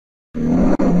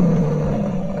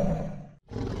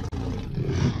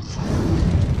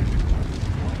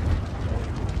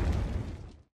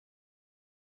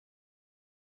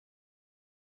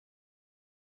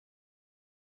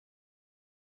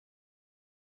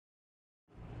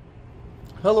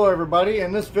Hello everybody.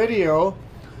 In this video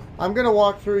I'm going to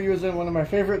walk through using one of my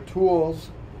favorite tools.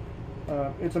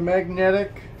 It's a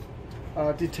magnetic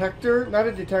detector, not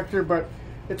a detector, but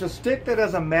it's a stick that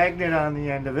has a magnet on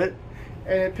the end of it,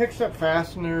 and it picks up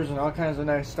fasteners and all kinds of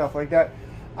nice stuff like that.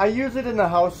 I use it in the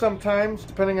house sometimes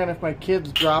depending on if my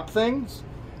kids drop things,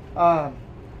 but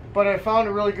I found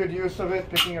a really good use of it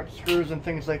picking up screws and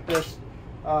things like this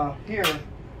here.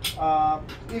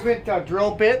 Even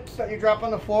drill bits that you drop on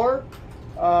the floor.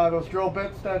 Those drill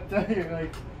bits that you're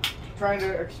like trying to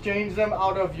exchange them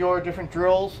out of your different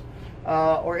drills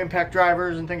or impact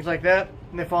drivers and things like that,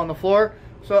 and they fall on the floor.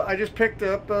 So I just picked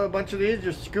up a bunch of these,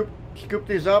 just scoop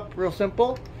these up, real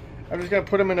simple. I'm just gonna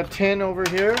put them in a tin over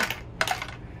here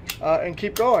and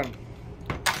keep going.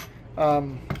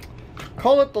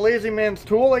 Call it the lazy man's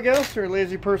tool, I guess, or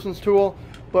lazy person's tool,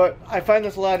 but I find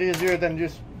this a lot easier than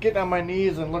just getting on my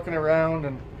knees and looking around,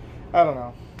 and I don't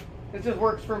know. It just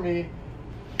works for me.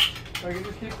 So I can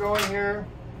just keep going here.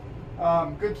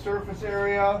 Good surface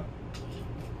area.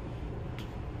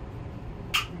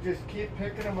 You just keep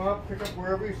picking them up, pick up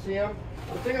wherever you see them.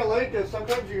 The thing I like is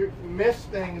sometimes you miss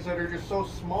things that are just so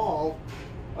small,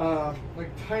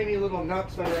 like tiny little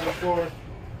nuts that are on the floor,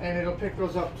 and it'll pick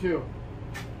those up too.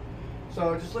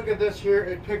 So just look at this here.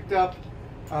 It picked up,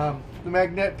 the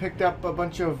magnet picked up a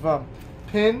bunch of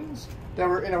pins that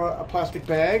were in a plastic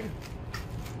bag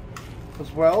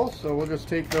as well. So we'll just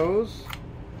take those,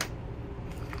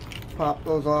 pop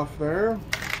those off there,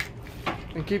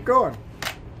 and keep going.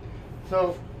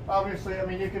 So obviously, I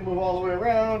mean, you can move all the way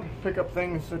around, pick up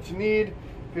things that you need.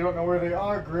 If you don't know where they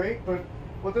are, great. But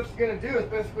what this is going to do is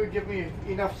basically give me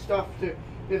enough stuff to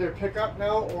either pick up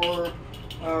now or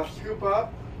scoop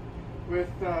up with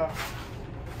a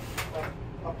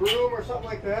broom or something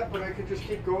like that. But I could just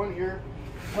keep going here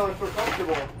until I feel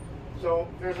comfortable. So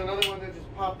there's another one that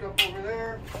just popped up over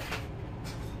there.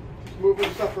 Just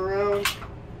moving stuff around.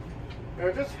 And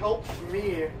it just helps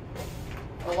me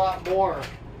a lot more.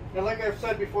 And like I've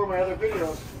said before in my other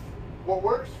videos, what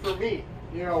works for me,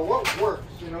 you know, what works.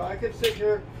 You know, I could sit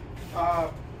here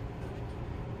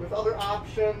with other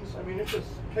options. I mean, it's just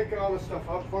picking all this stuff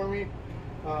up for me.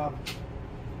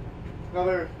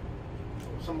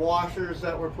 Some washers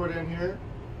that were put in here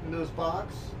into this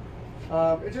box.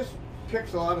 It just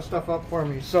picks a lot of stuff up for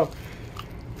me. So,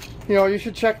 you know, you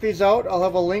should check these out. I'll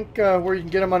have a link where you can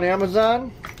get them on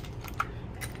Amazon.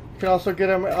 You can also get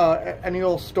them at any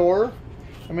old store.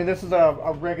 I mean, this is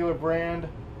a regular brand.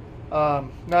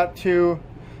 Not too...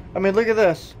 I mean, look at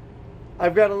this.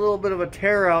 I've got a little bit of a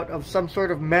tear out of some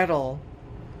sort of metal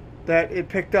that it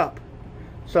picked up.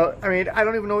 So, I mean, I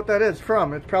don't even know what that is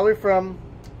from. It's probably from...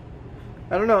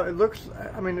 I don't know. It looks...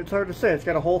 I mean, it's hard to say. It's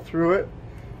got a hole through it.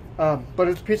 But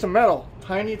it's a piece of metal.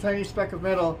 Tiny, tiny speck of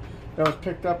metal that was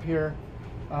picked up here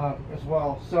as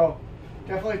well. So,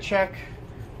 definitely check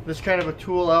this kind of a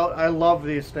tool out. I love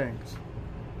these things.